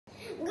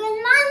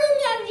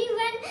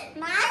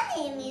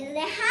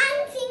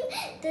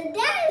Today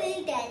I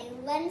will tell you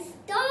one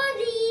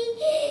story.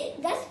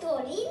 The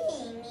story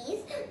name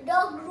is The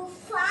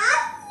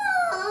Gruffalo.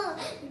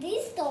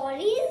 This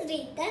story is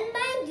written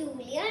by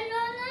Julian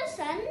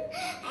Ronerson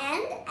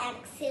and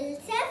Axel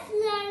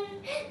Scheffler.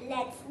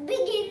 Let's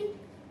begin.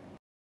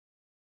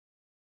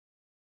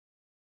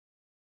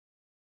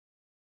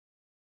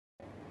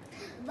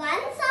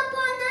 Once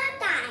upon a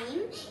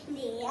time,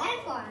 there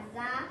was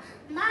a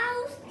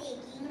mouse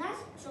taking a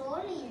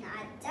stroll in a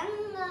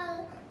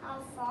jungle. A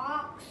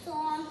fox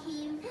saw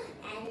him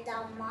and the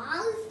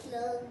mouse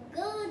looked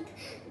good.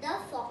 The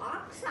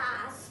fox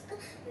asked,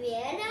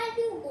 "Where are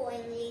you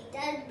going,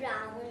 little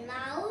brown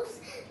mouse?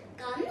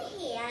 Come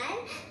here,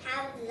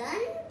 have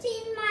lunch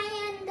in my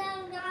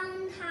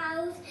underground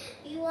house.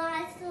 You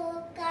are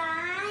so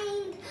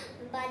kind."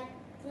 But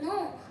no,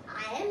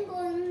 I am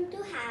going to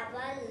have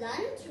a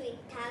lunch with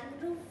a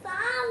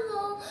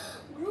Gruffalo.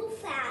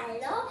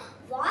 Gruffalo?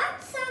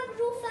 What's a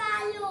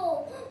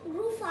Gruffalo?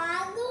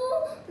 Gruffalo?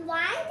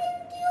 Why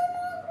didn't you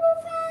know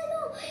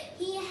Gruffalo?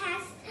 He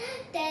has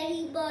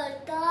terrible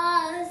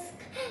tusk,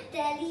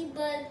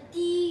 terrible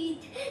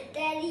teeth,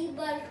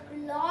 terrible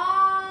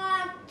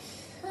claws.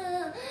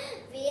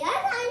 Where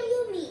are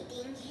you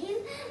meeting him?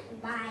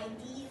 By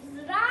these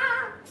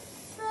rocks.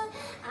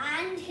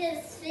 And his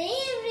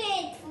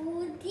favorite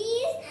food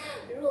is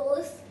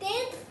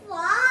roasted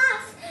fox.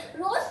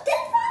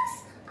 Roasted fox?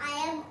 I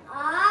am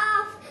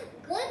off.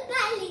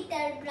 Goodbye,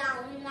 little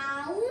brown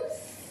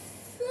mouse.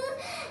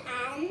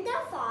 And the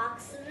fox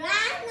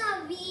ran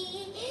away.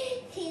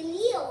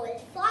 Silly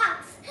old fox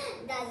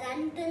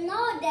doesn't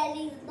know there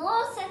is no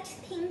such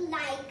thing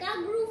like a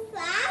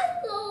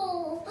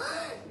Gruffalo.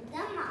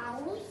 The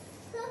mouse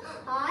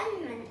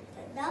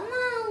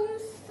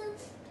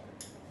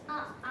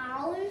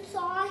owl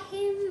saw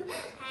him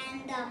and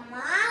the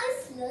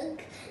mouse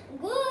looked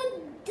good.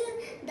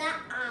 The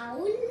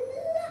owl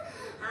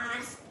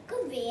asked,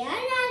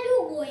 "Where are you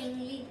going,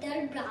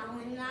 little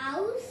brown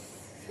mouse?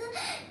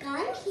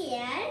 Come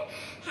here,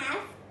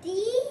 have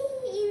tea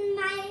in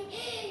my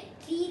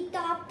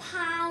treetop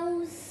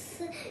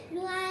house.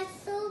 You are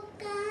so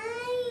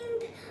kind."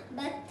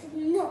 But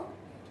no,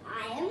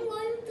 I am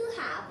going to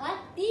have a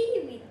tea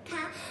with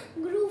a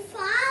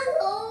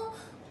Gruffalo.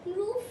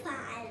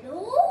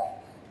 Gruffalo?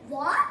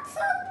 What's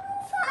a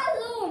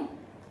Gruffalo?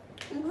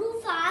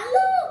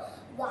 Gruffalo?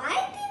 Why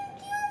didn't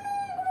you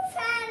know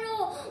Gruffalo?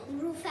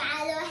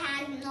 Gruffalo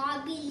has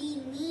knobbly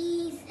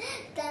knees,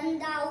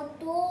 turned out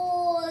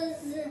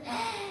toes,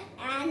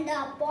 and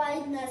a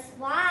poisonous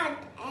wart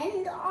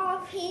end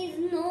of his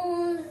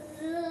nose.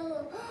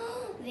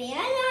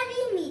 Where are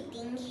you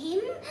meeting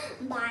him?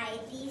 By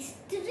this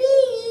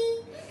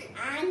tree.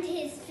 And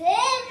his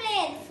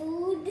favorite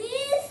food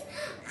is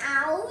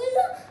owl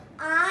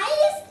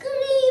ice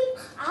cream.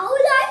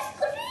 Owl ice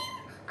cream?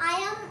 I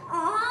am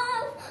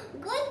off.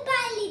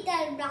 Goodbye,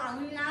 little brown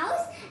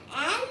mouse.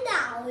 And the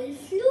owl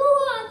flew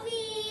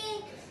away.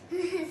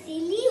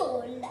 Silly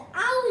old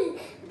owl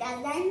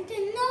doesn't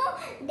know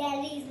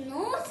there is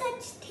no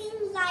such thing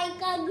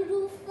like a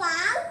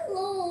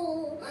Gruffalo.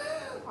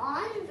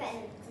 On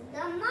went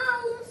the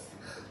mouse.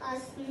 A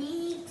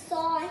snake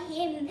saw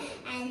him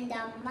and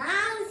the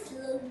mouse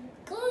looked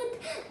good.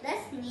 The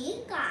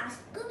snake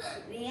asked,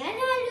 "Where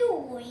are you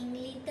going,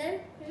 little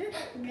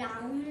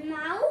brown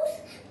mouse?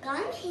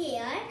 Come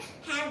here,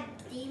 have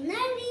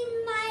dinner in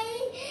my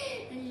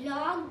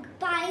log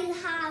pile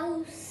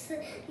house.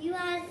 You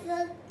are so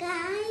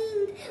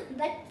kind."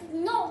 But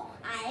no,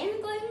 I am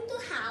going to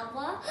have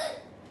a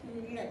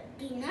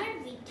dinner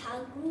with a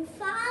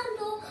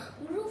Gruffalo.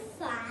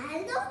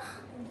 Gruffalo?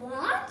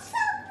 What's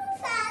a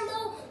Gruffalo?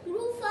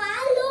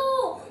 Gruffalo?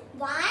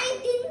 Why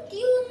didn't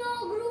you know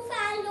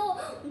Gruffalo?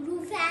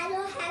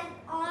 Gruffalo has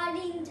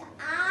orange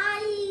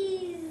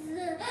eyes,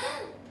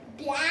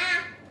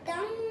 black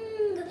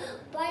tongue,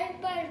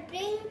 purple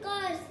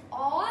prickles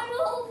all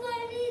over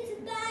his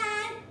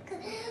back.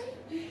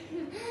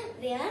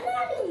 Where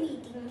are you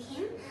meeting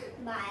him?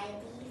 By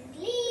this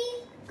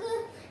lake.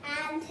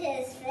 And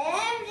his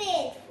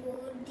favorite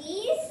food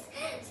is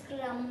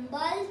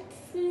scrambled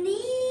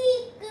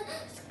snake.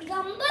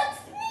 Scrambled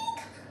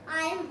snake?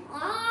 I am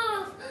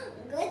off.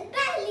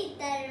 Goodbye,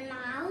 little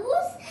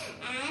mouse.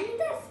 And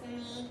the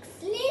snake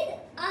slid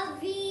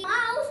away.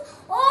 Mouse,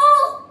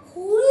 oh,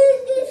 who is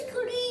this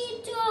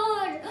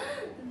creature?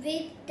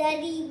 With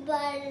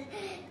terrible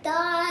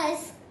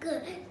tusk,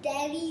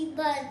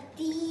 terrible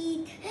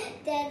teeth,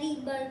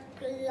 terrible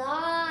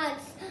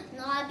claws,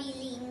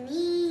 knobbly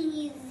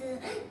knees,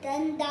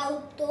 turned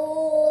out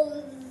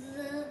toes,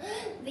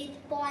 with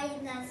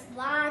poisonous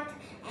wart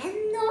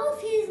end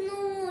of his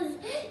nose.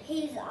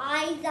 His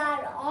eyes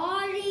are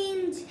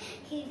orange,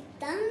 his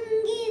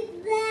tongue is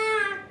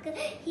black,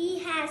 he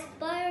has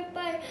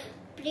purple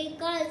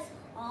prickles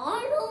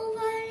all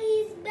over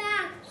his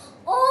back.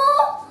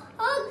 Oh,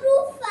 a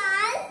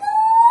Gruffalo!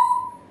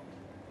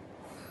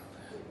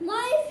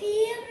 My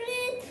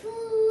favorite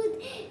food.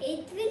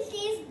 It will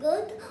taste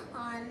good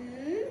on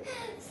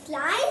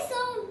slice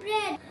of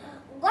bread.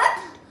 What?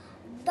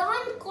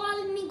 Don't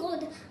call me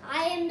good.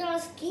 I am the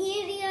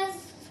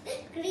scariest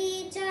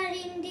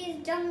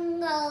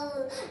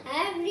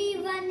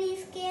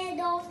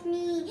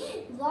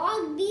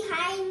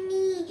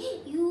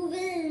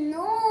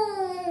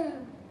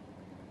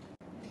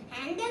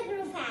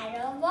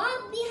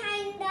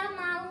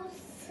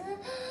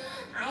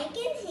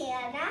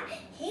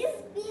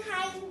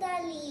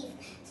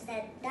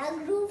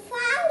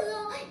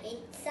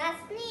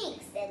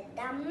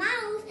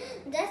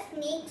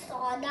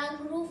the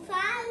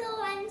Gruffalo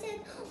and said,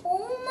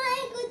 "Oh my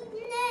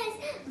goodness,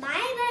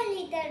 my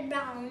little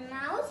brown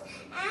mouse."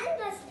 And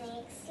the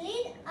snake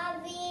slid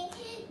away.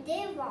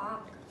 They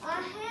walked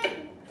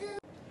ahead.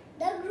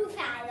 The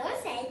Gruffalo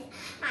said,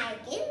 "I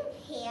can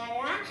hear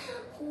a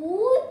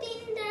hoot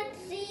in the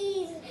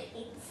trees."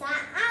 "It's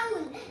an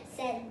owl,"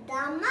 said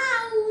the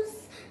mouse.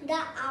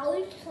 The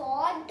owl saw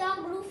the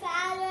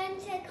Gruffalo and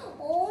said,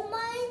 "Oh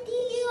my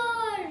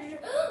dear,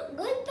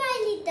 goodbye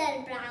little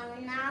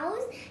brown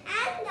mouse."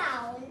 And the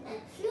owl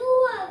flew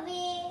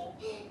away.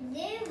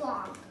 They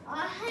walked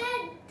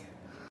ahead.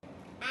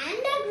 And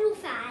the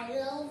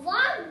Gruffalo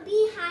walked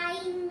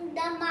behind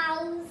the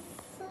mouse.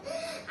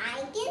 "I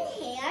can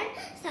hear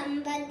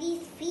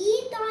somebody's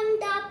feet on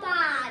the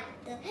path."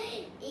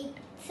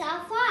 "It's a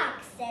fox,"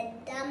 said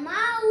the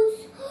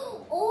mouse.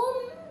 "Oh,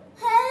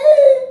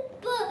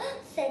 help,"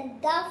 said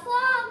the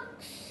fox.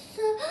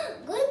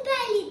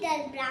 "Goodbye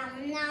little brown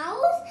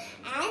mouse."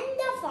 And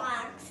the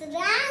fox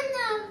ran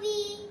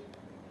away.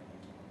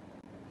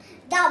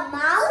 The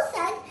mouse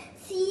said,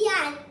 "See,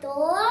 I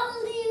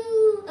told you,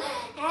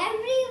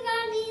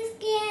 everyone is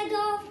scared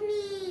of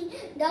me."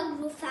 The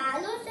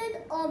Gruffalo said,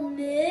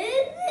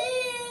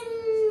 "Amazing!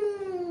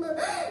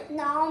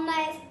 Now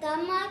my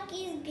stomach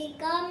is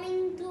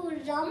becoming too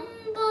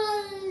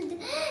rumbled,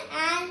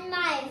 and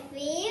my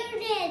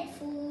favorite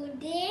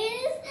food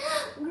is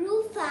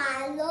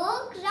Gruffalo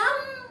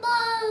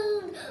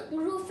crumbled."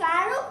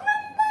 Gruffalo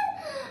crumbled.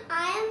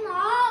 "I am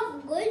off.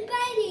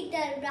 Goodbye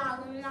little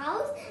brown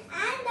mouse."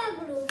 And the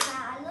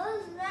Gruffalo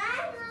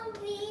ran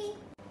away.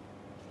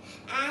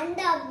 And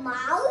the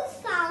mouse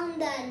found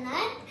the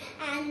nut,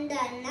 and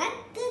the nut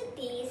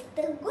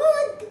tasted good.